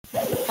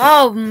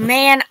Oh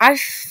man,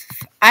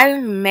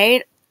 I've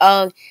made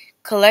a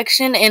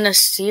collection in a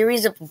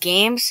series of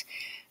games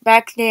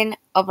back then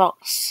about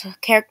a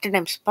character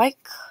named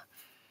Spike.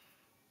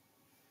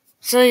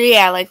 So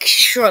yeah, like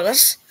sure,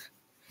 let's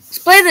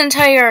play the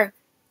entire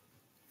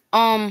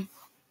um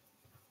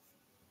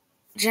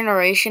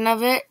generation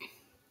of it.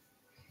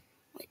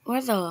 Wait,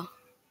 where the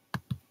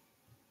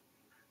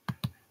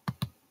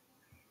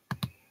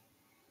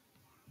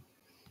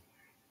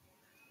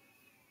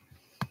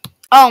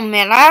Oh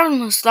man, I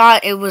almost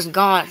thought it was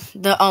gone.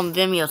 The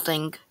Vimeo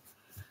thing.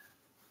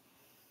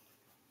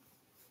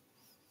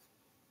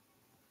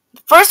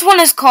 The first one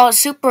is called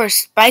Super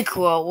Spike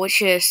Roll,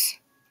 which is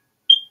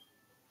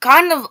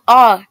kind of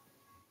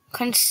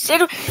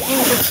considering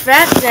the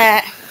fact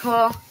that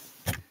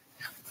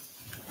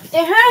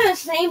they have the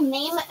same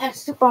name as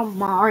Super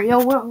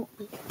Mario World.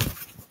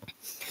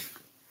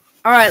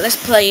 Alright, let's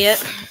play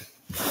it.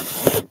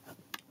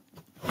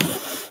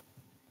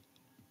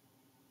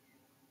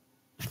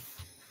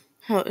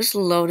 Oh, it's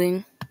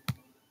loading.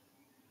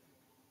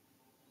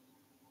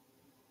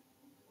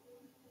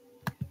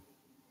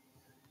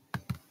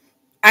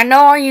 I know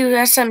all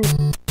you SM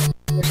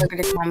are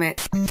gonna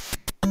comment.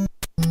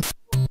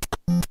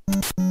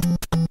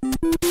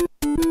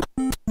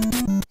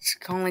 It's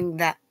calling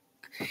that.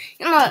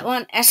 You know what?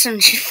 One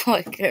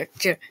SMG4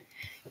 character.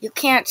 You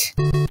can't.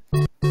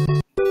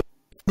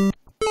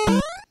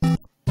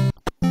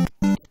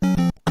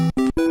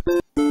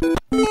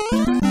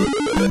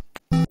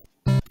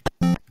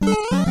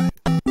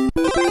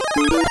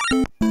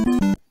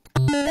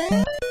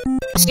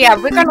 So yeah,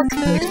 we're gonna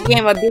complete this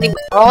game by beating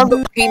all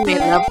the premium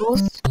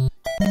levels.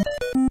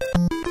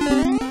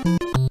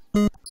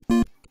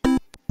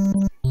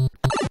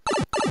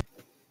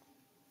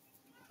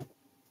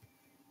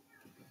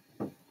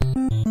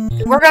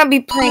 We're gonna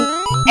be playing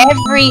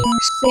every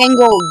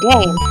single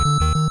game.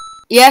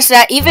 Yes,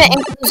 that even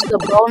includes the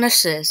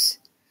bonuses.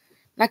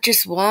 Not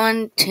just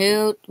 1,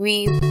 2,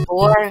 3,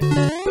 4,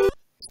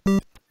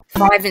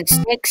 5, and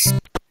 6.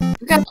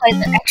 We're gonna play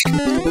the extras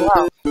as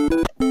well.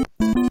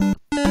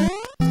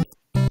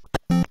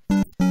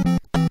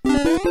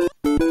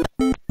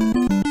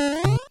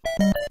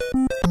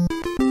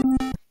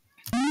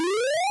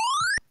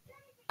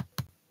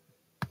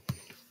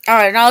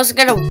 Alright, now let's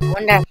get a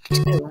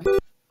 1-2.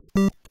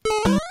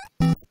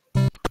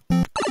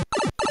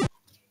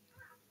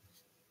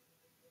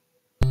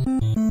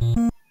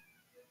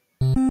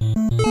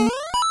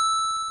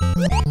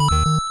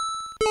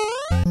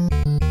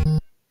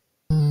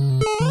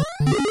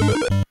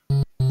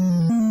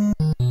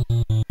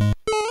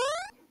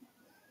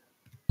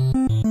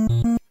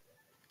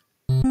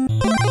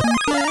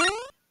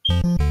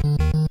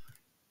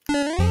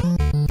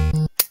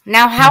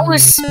 Now, how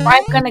is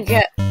Spike gonna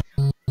get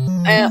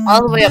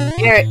all the way up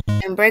there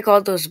and break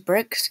all those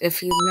bricks if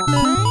he's not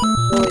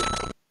really...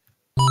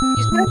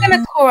 He's not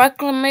gonna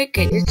correctly make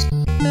it.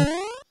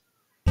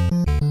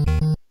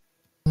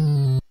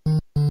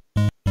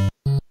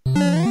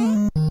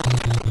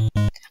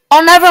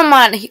 Oh, never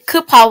mind. He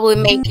could probably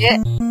make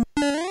it.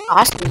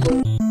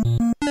 Possibly.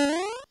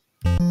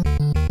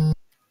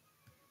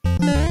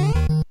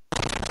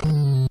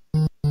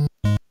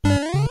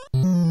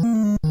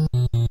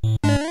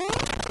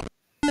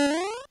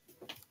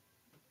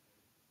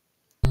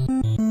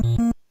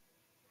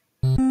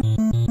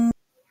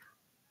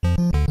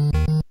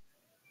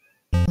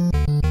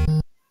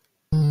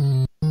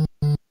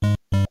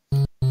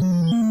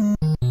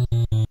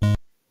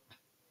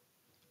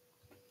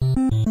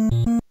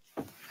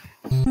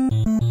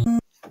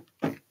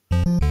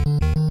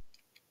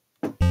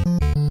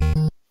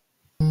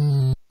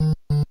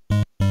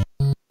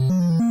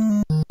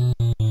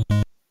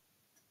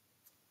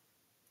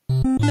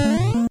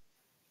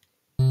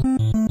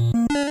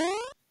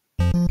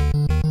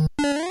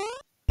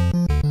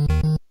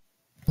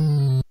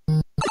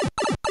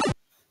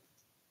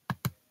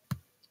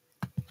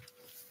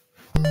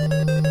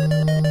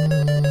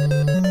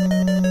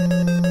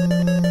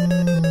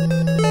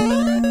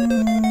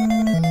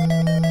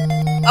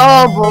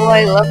 Oh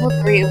boy, level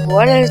 3.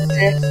 What is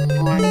this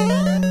one?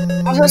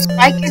 Also,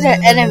 Spike is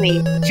an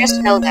enemy.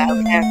 Just know that,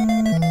 okay?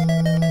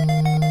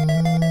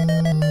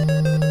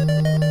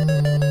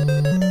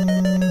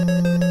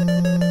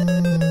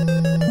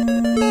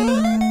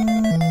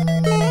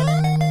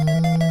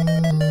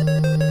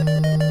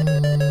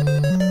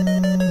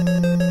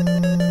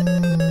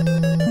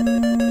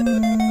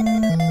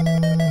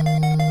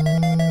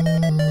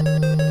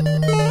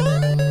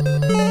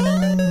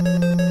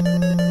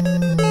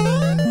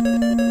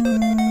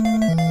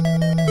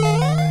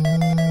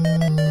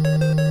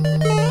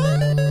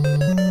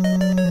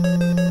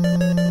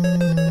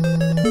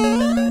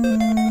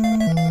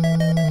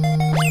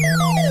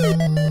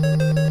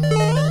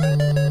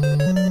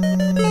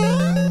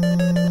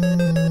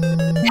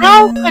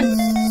 How could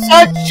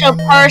such a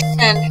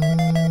person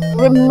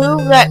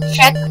remove that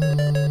check,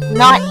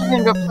 not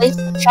even replace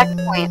the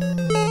checkpoint?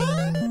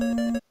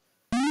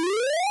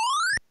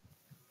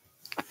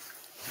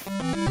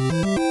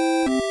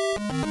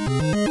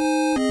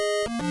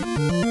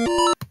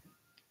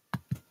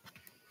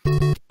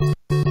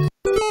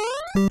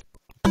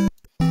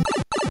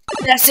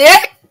 That's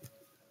it?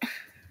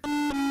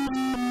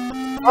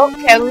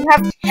 Okay, we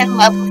have 10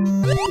 levels.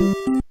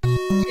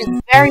 Which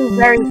is very,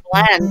 very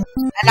bland.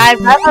 And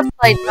I'd rather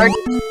play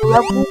 32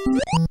 levels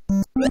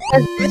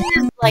because this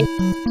is like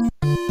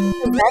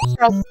that's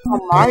how Super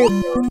Mario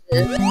Bros.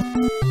 Is.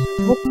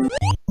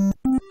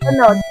 But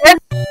no,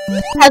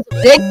 this has a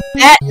big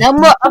fat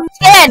number of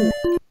 10!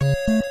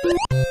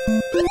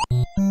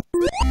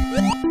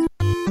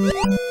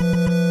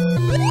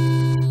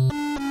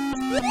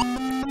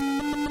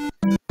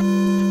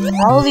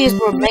 All of these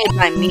were made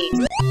by me.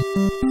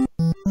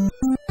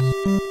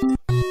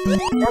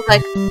 They're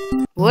like,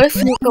 what if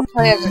you could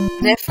play as a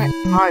different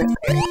Mario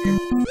character?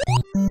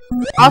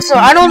 Also,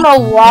 I don't know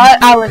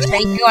what I was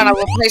thinking when I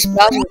replaced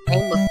Bowser's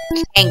name with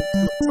King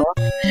Koopa.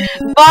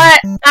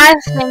 But I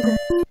think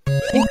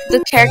if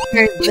the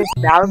character is just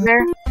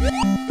Bowser,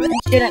 it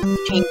shouldn't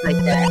change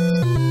like that.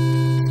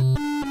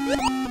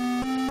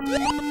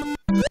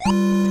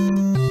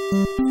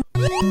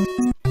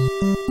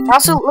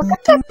 Also, look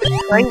at that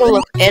triangle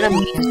of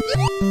enemies.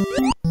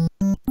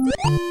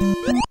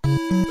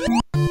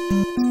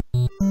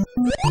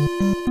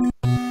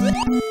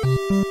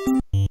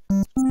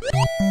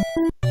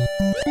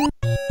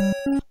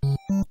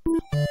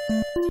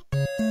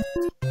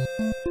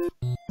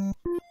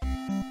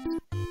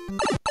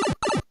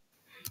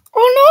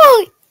 Oh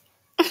no!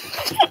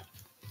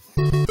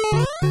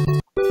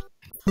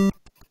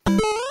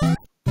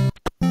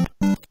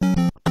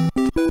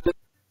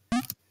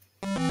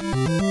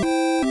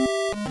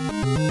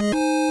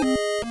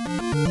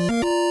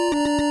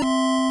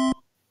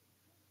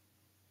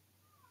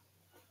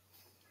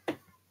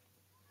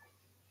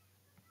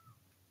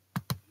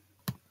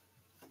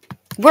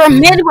 We're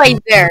midway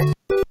there.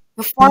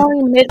 We're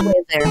finally midway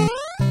there.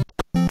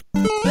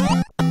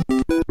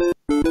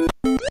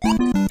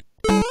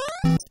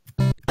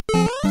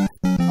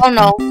 Oh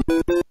no.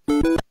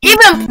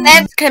 Even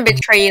plants can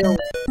betray you.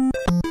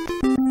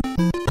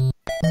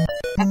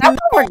 I thought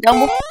we were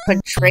done with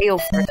betrayal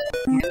for a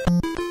second.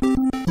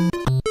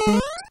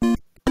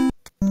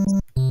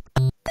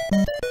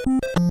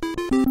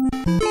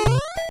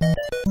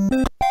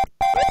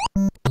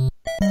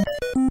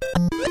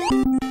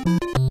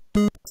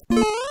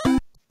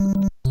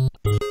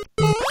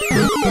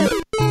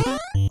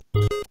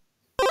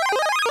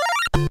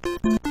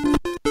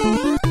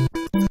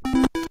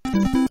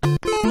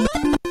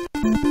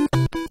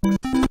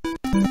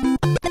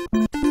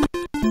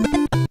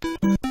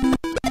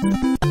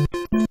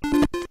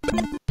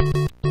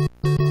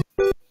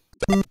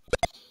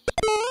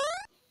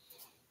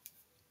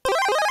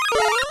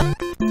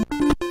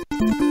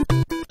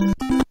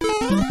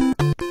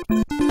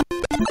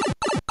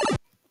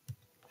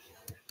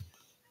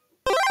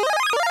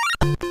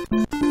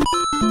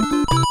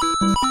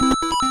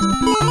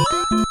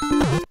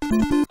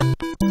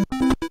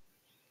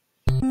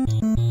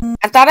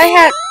 I thought I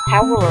had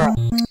power-ups.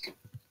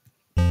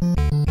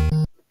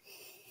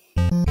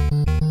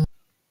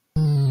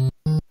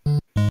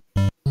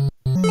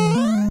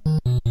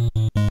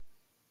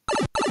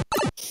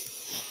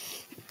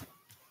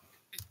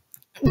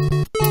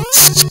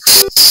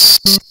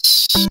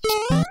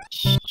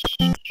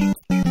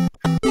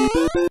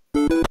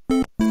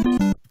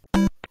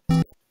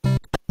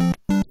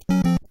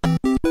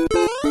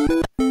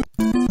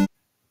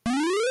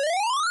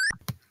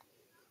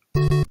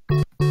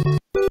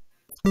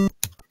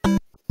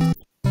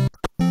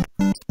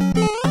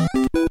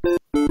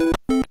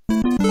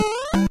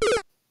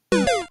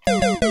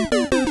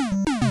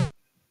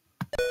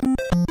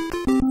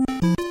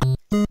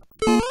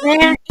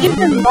 Man,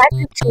 even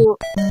Latitude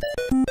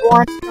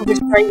wants to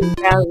destroy you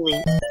badly.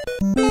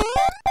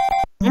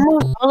 I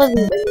want all of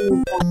these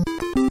enemies back.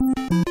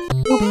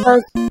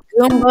 Koopas,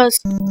 Goombas,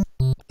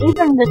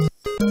 even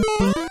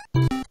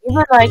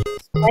like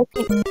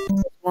Spiky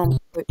won't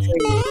betray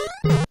you.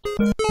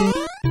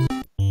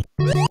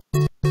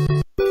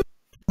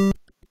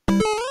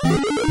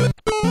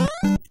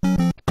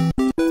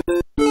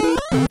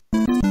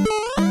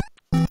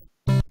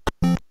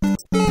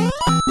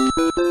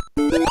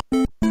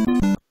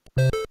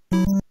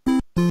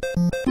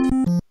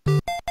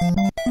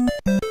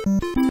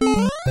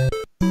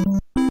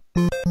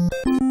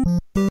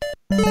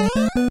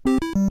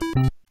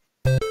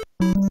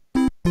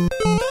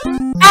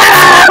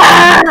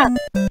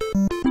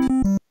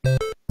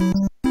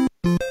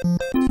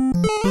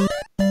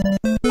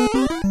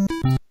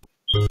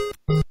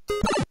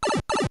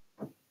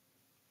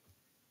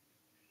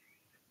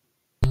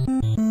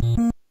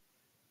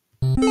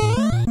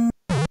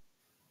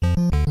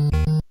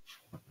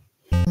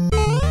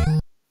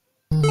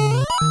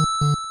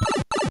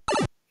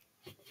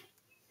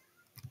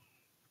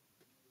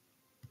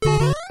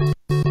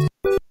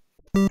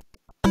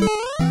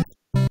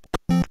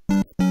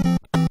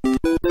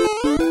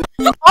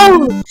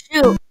 Oh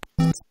shoot!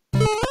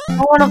 I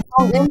wanna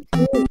fall in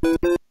too.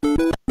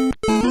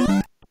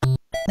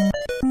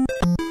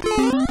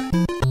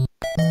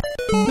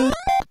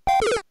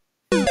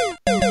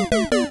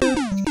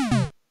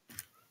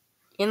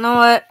 You know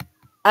what?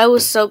 I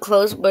was so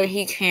close, but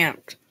he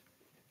can't.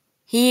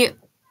 He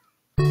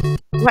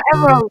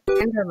Whatever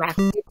interact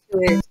to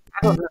is,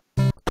 I don't know.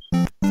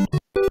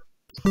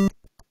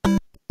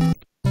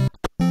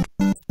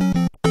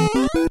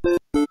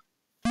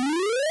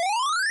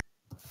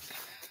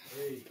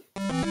 Hey,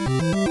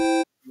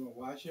 you wanna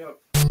wash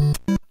up?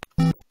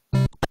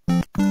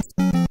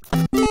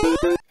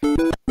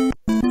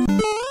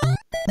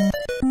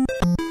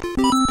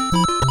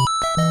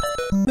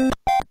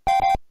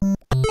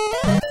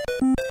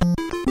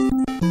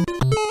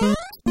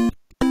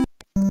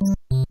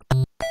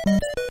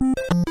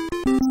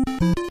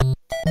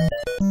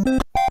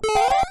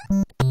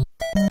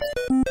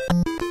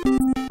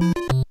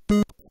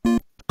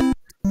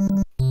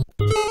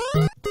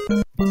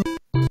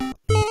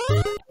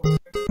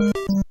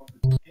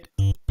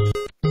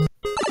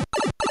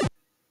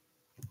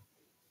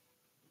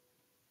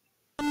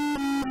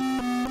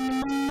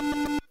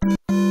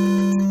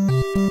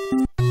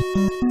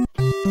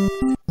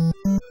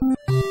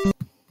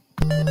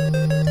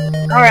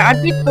 Alright,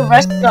 I beat the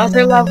rest of the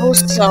other levels,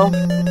 so.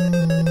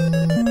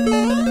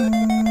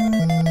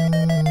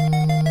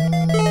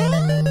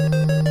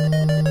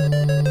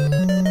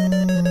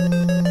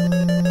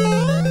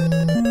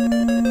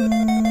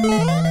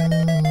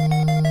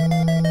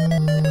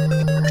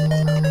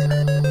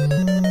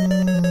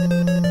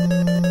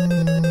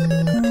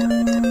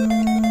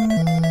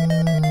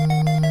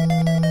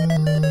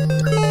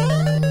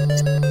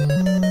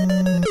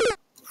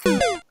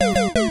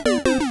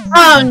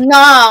 Oh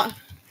no!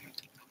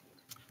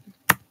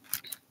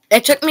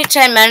 It took me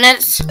 10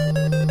 minutes.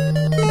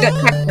 I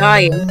kept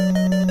dying.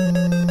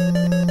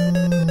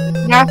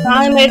 Now I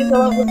finally made it to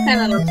level 10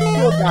 and I'm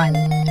still dying.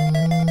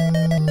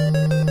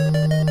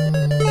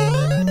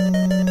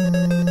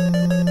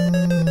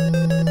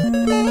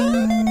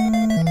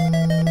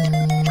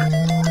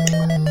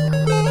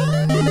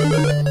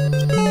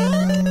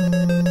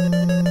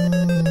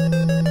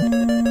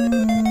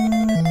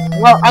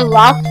 Well, I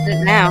lost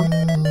it now.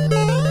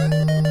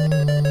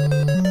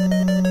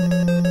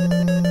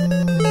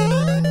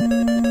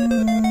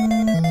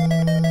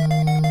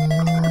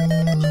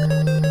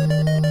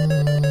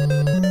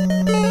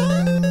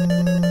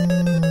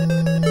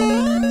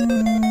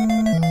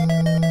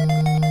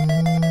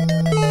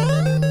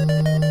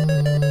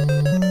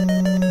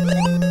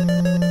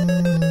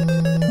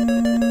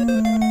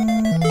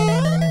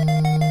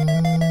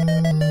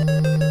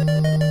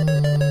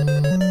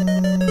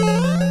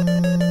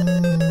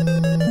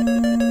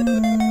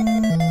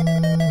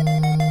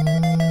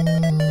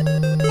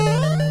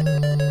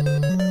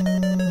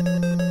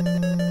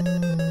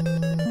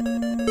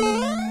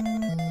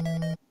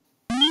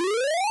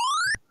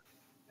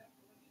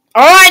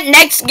 Alright,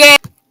 next game.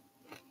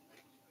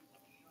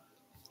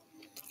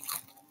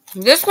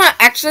 This one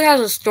actually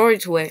has a story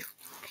to it.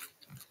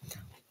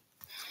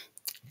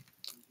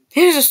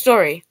 Here's a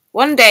story.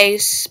 One day,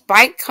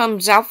 Spike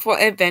comes out for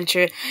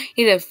adventure.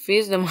 He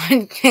defeats the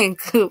Monkey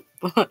Coop.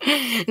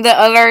 The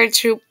other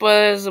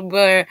troopers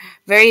were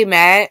very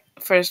mad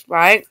for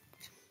Spike.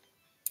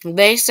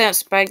 They sent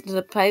Spike to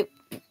the pipe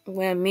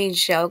when me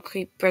shell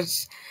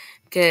creepers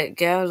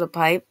get out of the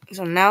pipe.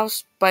 So now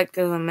Spike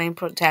is the main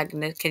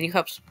protagonist. Can you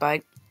help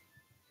Spike?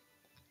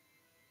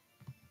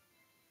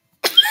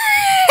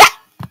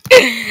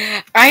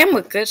 I am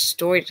a good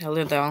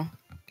storyteller, though.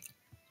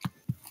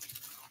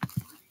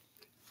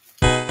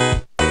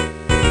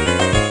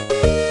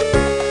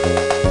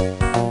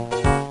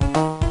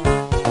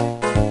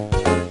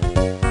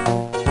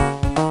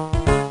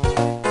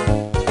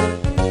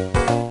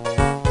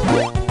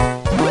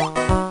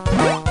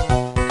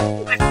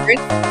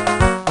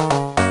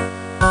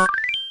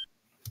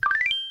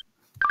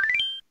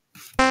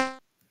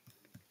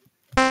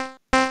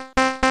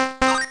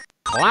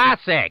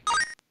 Classic.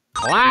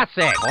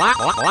 Classic. Classic.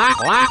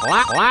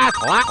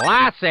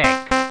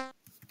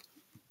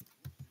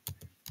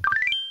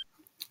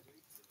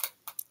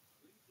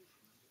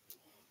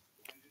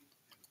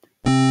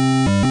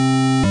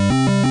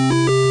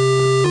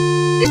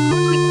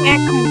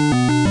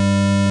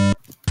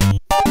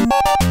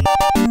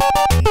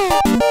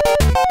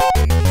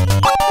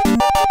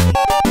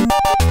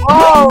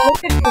 Oh,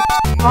 look at the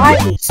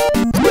price.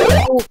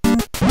 Oh,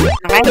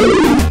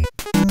 nice.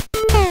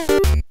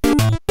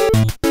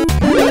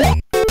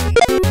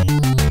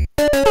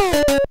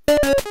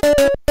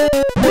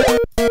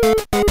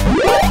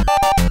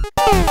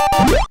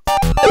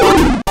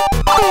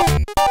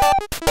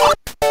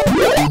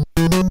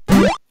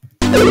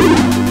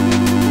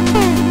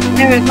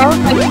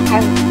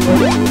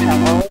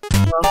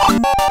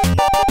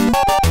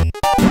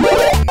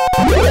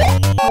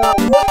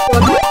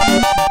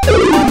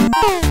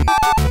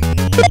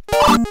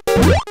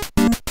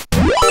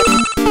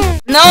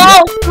 No,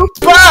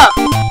 super!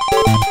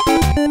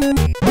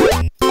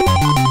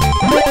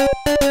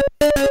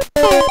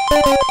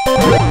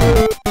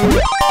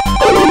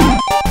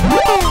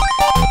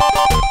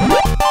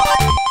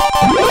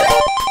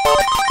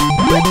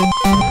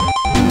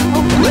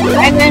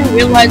 I didn't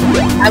realize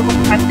I was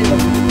pressing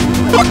it.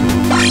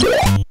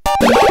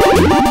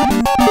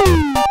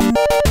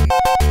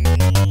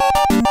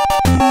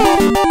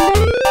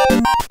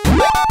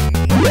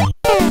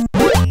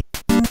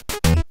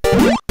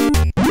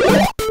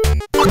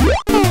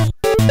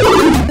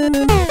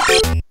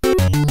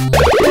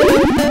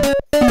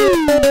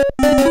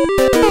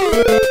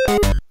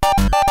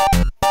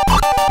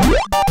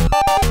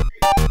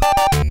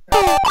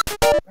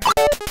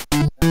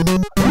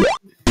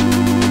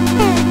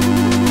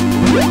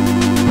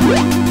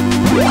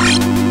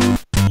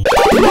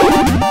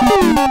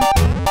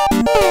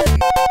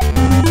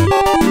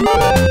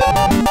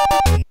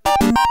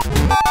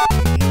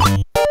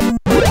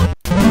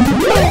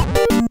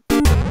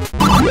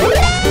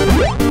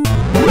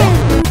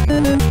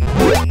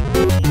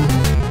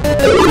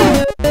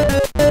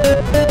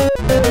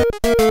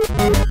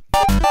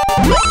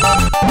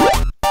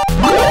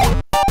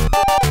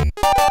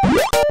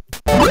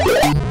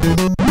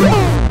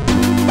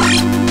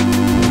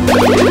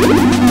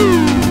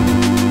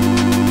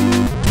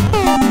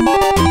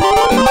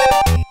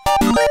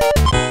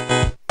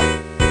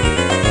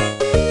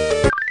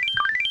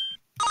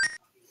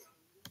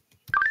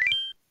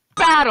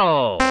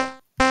 Battle!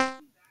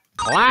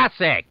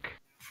 Classic!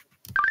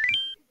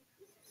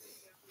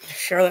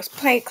 Sure, let's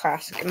play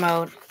classic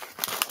mode.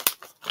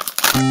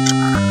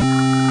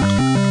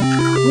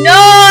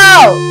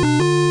 No!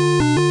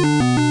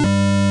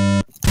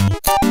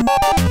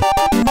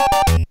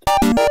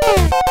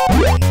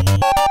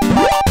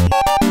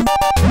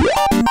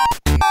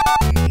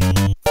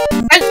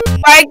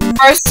 Spike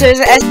versus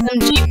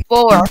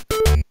SMG4.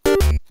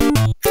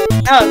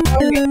 No,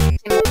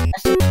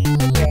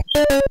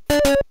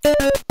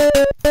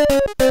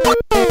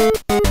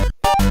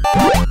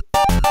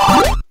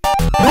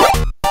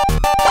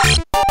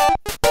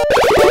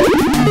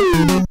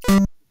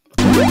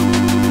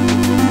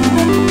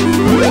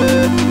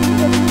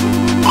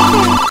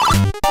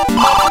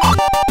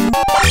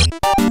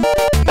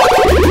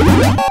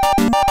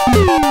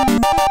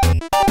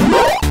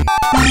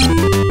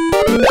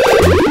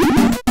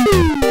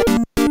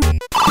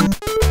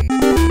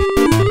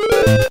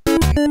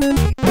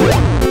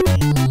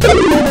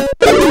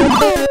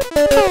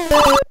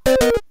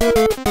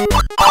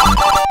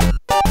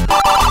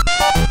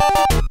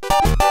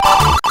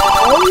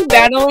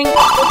 battling.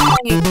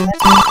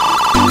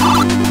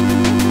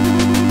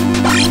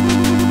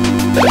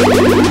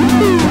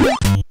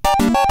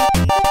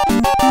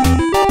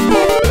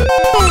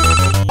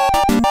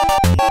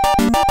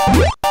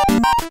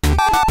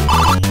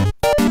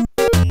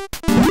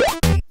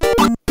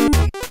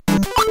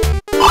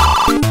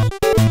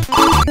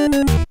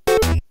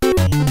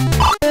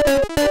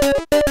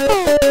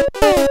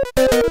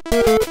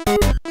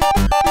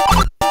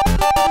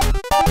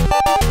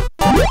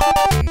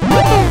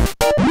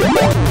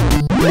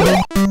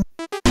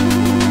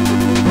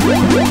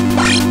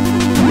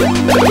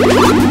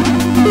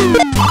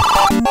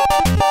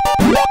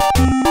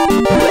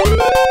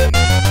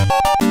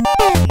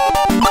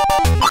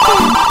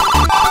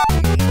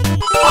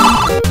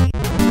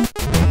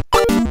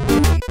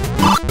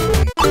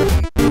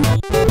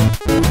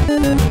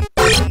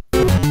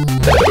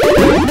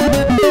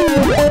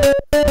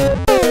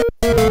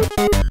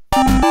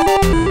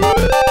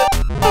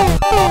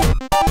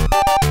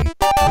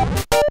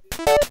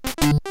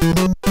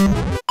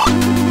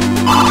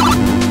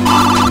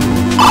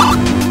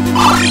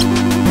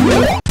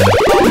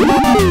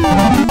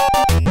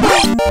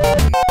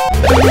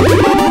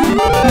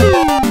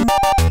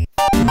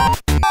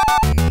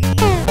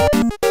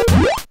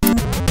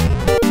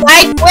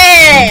 Spike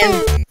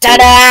wins!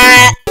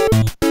 Ta-da!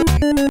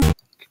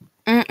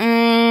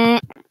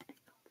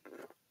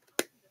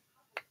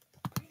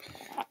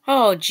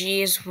 Oh,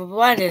 jeez,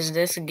 what is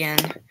this again?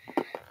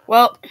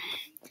 Well,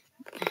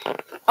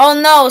 oh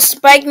no,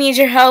 Spike needs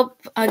your help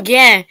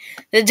again.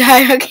 The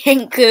Dire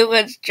King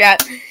Koopas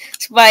trapped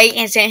Spike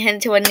and sent him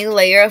to a new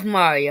layer of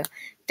Mario.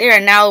 There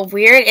are now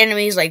weird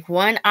enemies like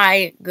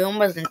one-eyed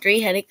Goombas and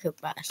three-headed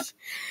Koopas.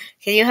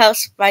 Can you help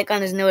Spike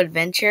on his new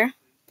adventure?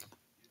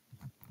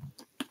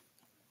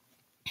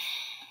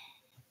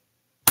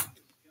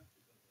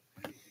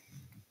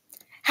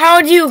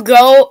 How do you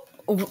go?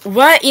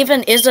 What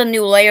even is a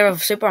new layer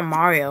of Super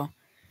Mario?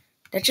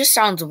 That just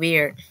sounds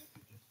weird.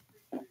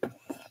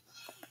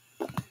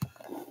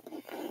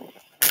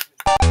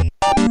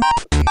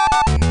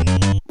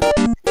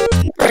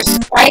 For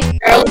Spike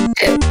Girl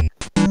 2.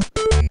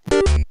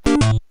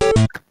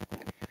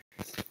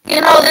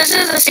 You know, this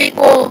is a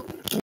sequel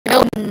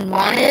no one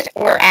wanted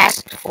or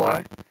asked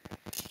for.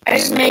 I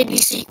just made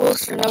these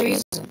sequels for no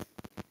reason.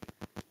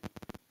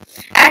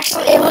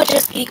 Actually, it would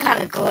just be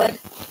kind of good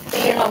to,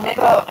 you know, make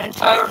an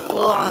entire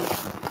full-on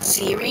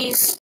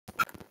series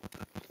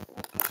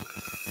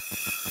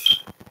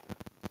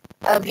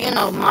of, you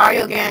know,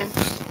 Mario games.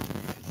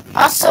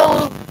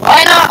 Also,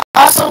 why not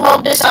also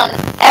load this on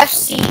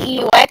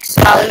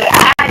FCEUX while you're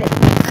at it?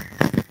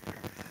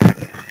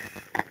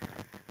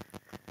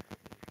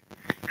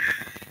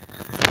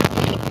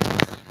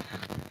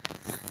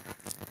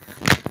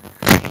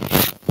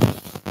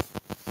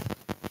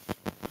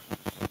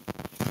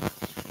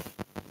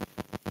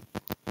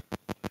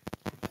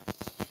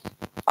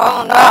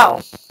 Oh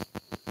no!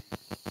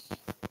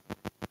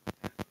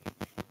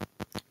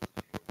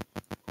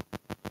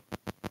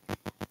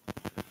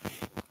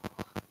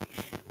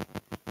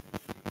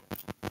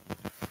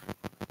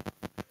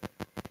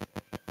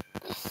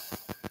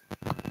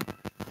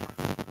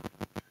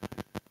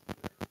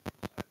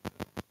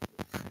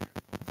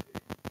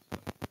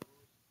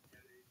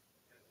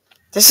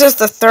 This is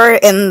the third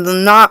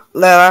and not the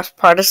last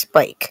part of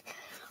Spike.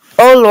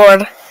 Oh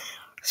lord,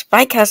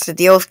 Spike has to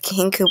deal with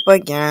King Koopa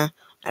again.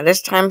 At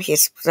this time, he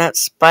sent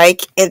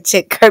Spike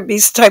into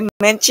Kirby's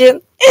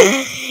dimension.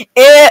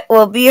 It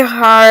will be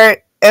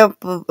hard, a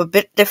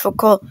bit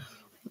difficult,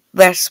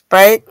 but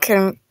Spike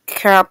can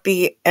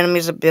copy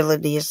enemies'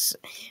 abilities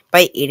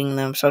by eating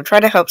them. So try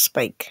to help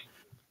Spike.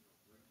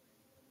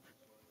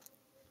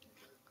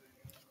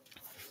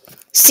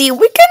 See,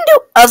 we can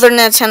do other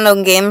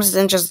Nintendo games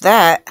than just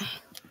that.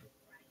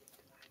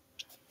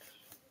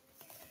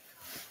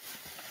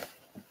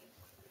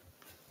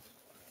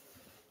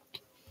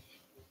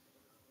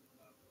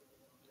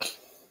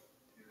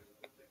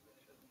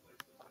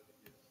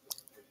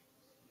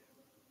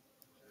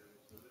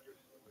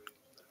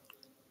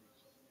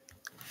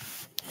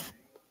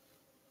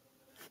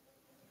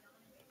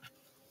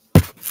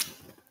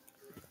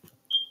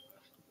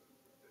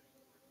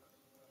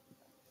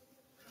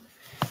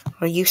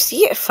 Well, you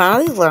see it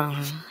finally learn.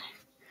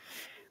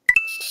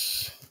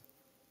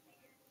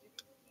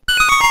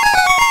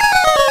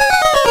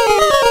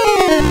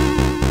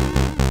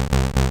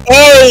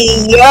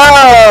 Hey,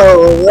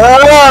 yo!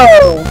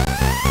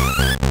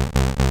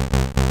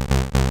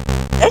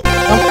 That's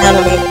some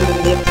animation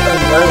gives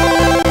some work.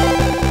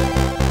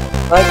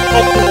 Let's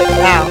get to it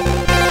now.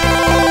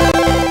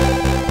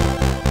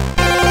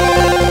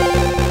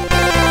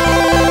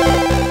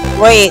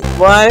 Wait,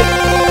 what?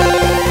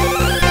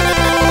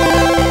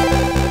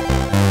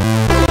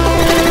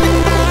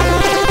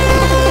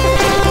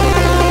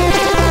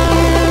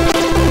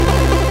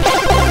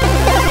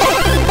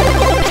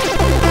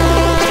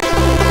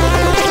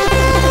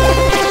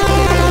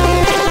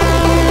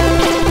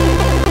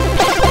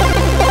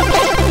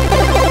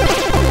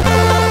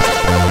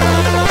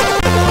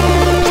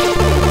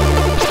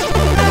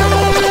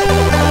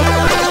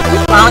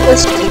 Found a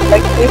speed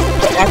like this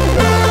to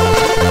actually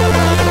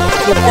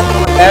get that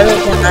better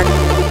than I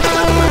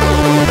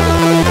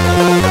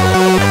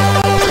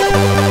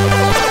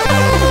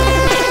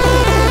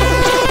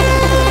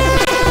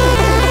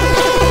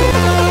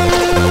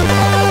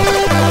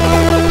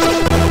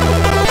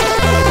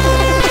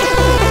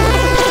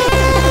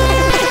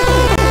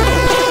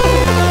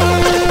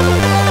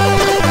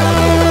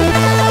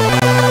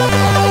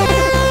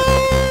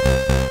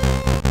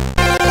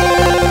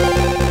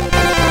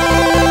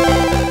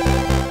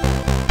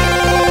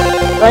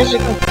as you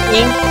can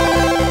see.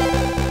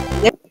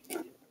 Yep.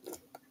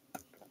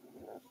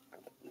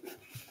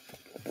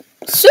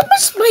 Super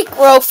Spike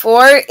Row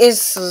 4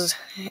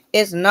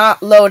 is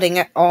not loading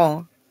at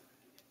all.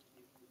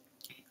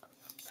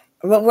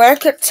 But what I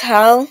could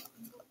tell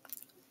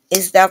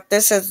is that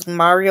this is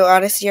Mario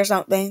Odyssey or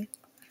something.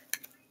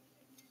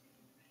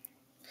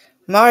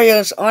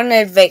 Mario's on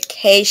a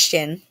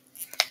vacation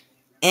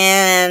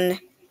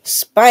and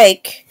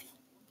Spike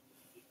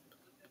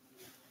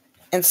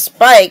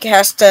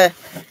has to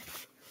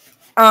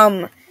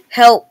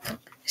help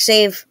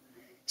save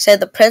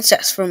the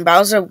princess from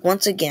Bowser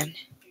once again.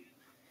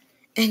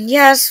 And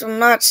yes, I'm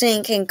not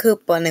saying King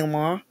Koopa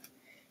anymore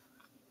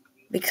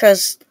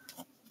because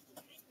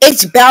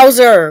it's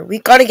Bowser. We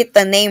gotta get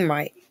the name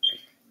right.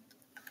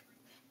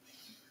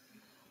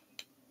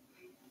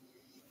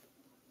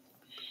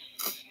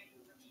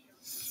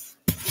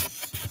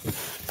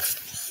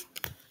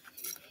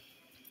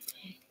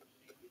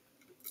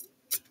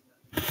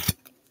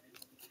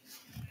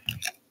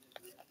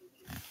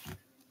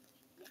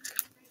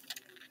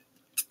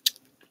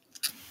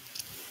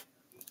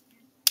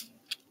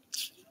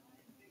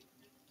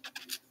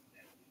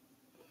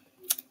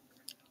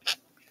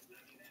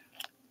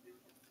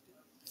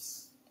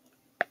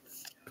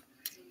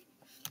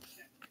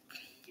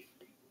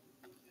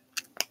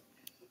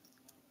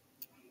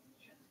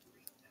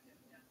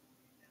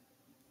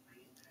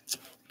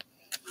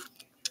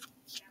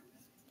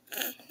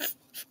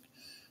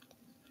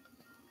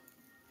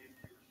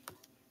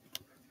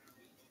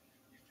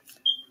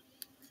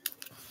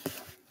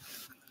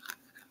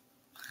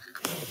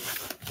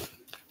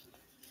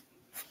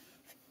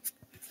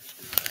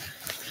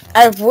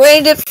 I've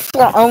waited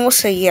for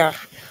almost a year.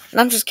 And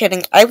I'm just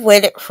kidding. I've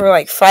waited for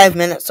like 5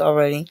 minutes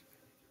already.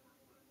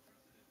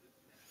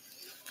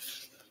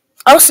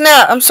 Oh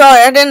snap! I'm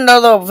sorry. I didn't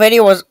know the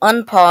video was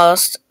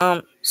unpaused.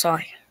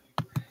 Sorry.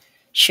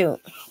 Shoot.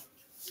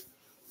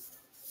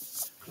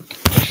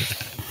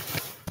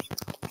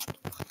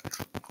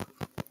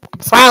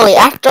 Finally,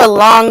 after a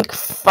long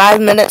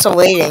 5 minutes of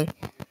waiting,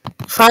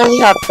 finally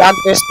have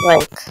Dr.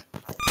 Spike.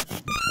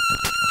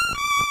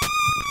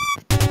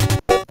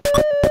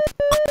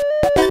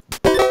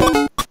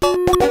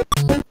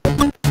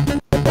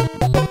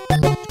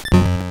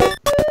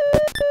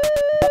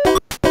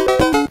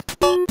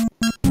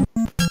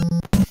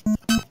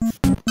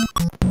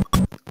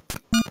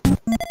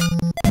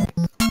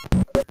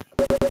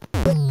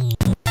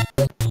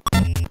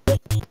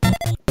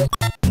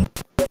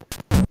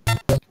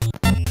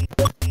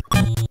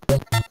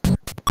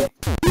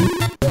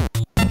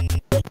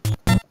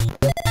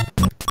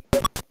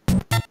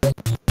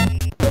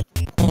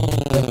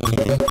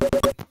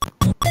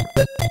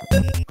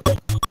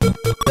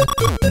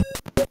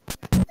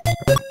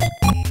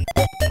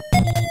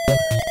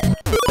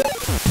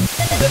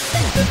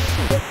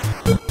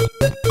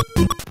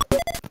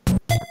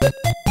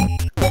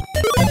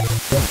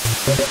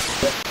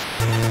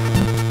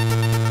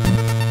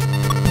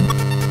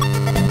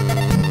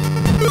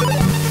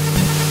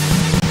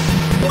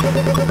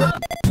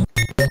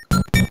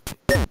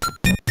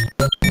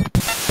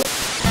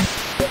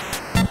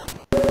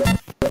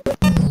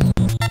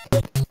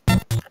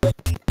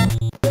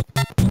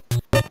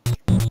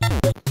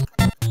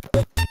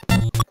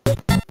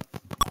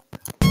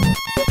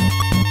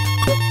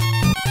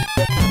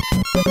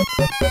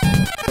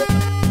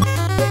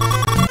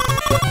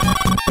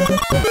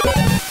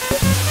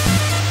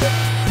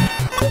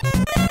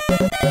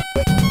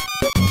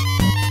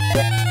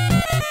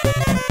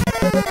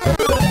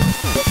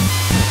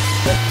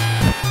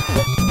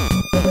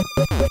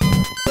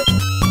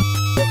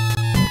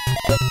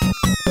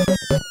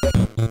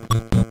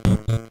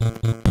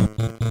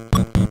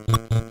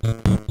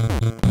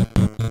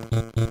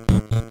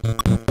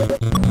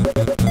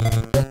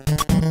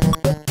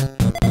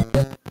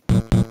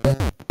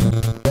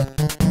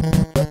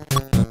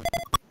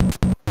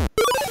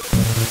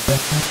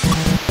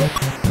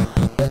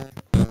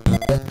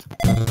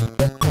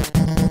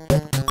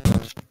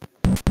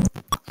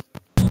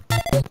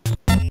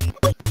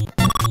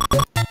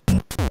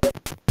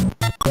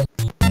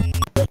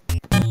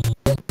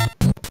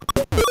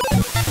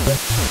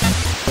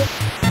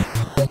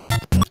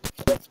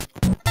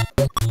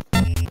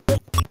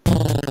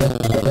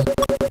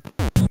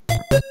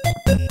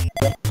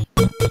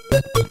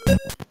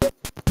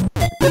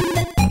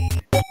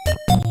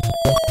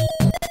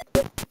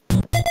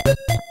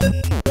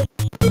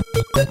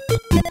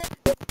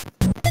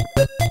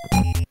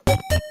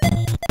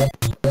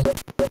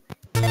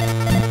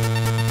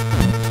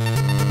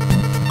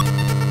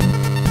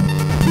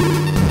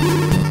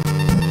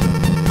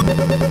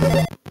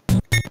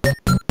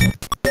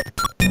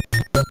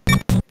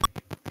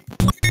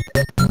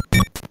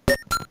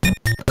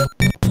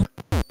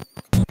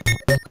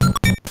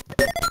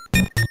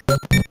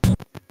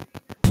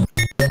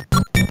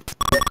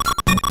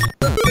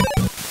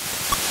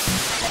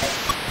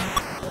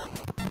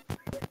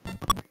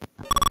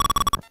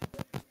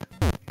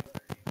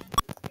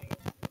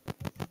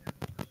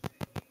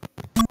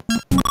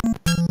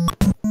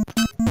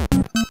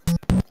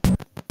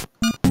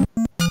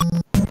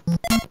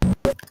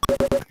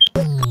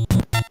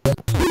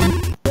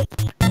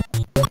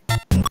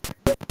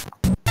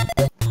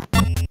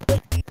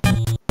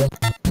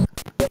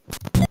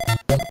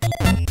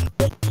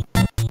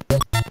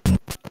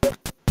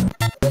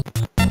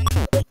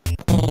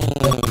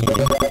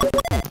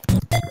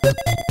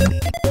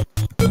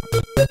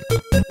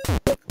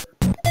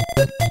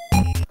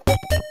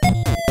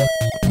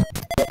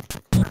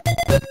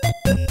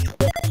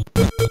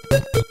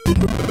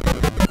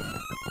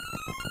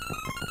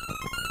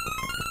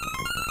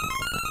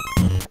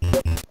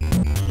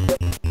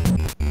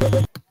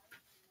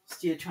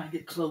 Still trying to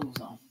get clothes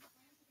on.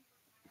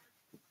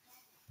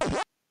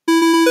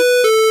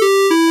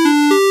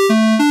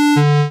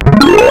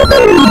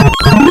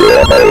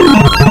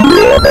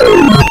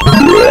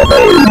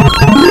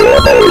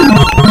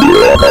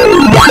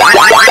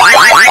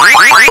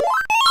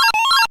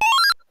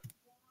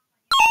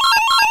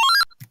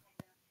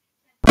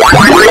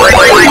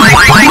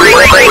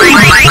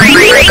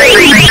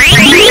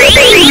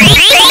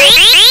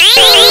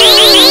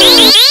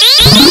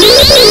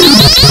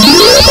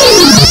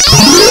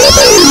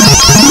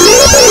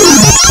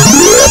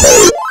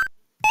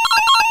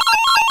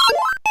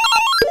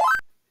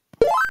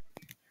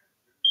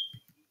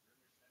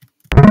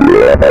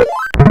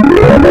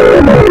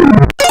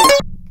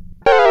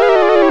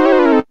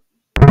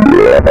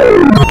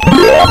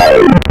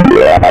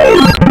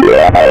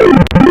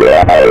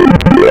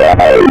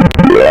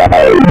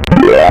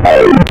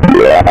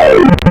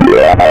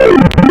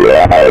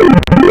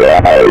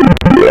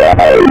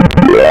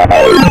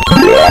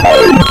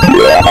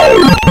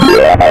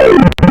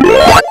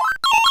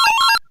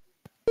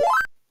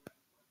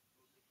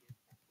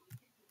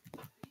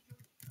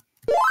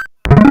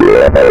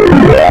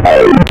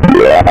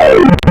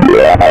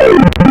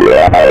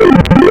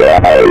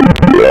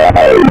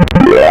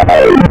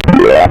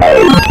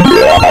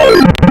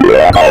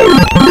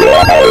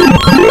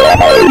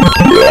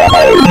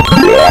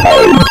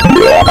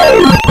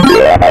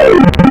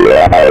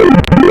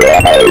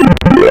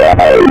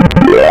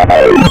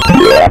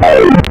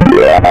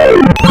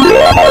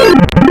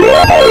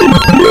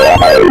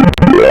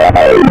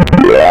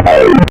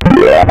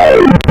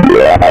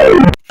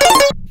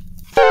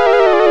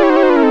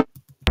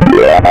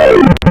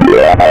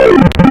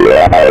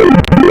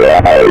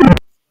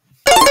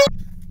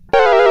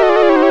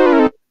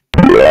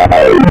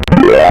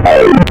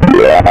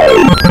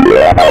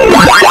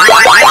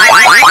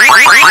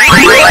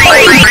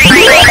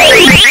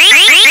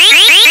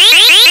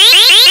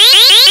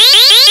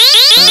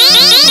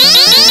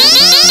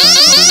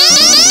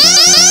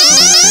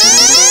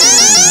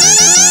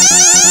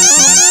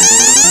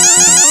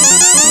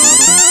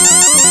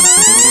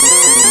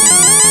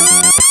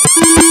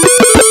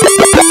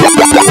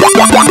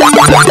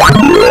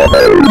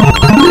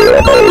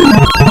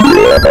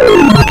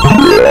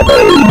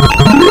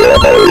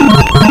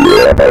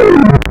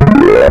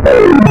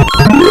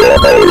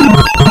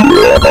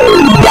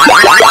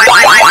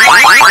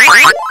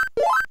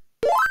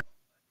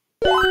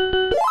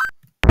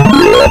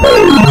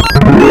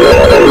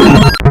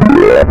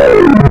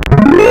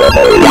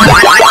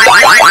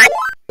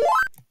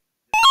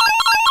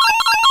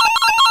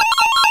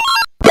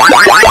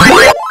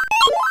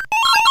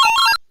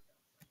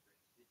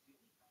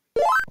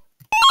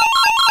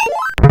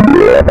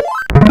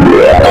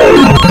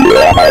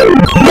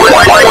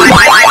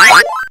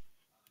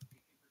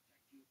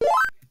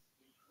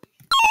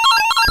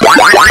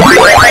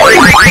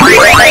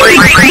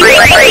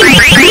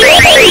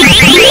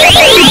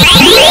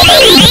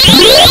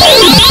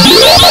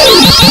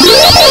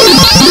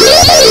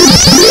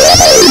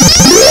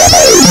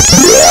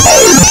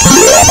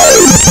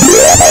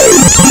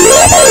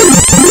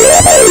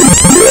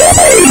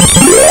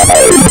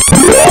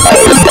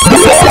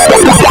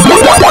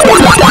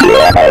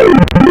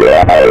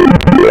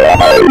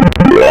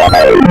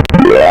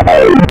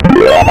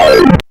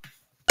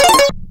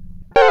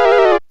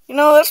 You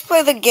know, let's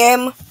play the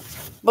game,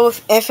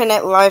 both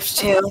Infinite Lives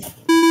too.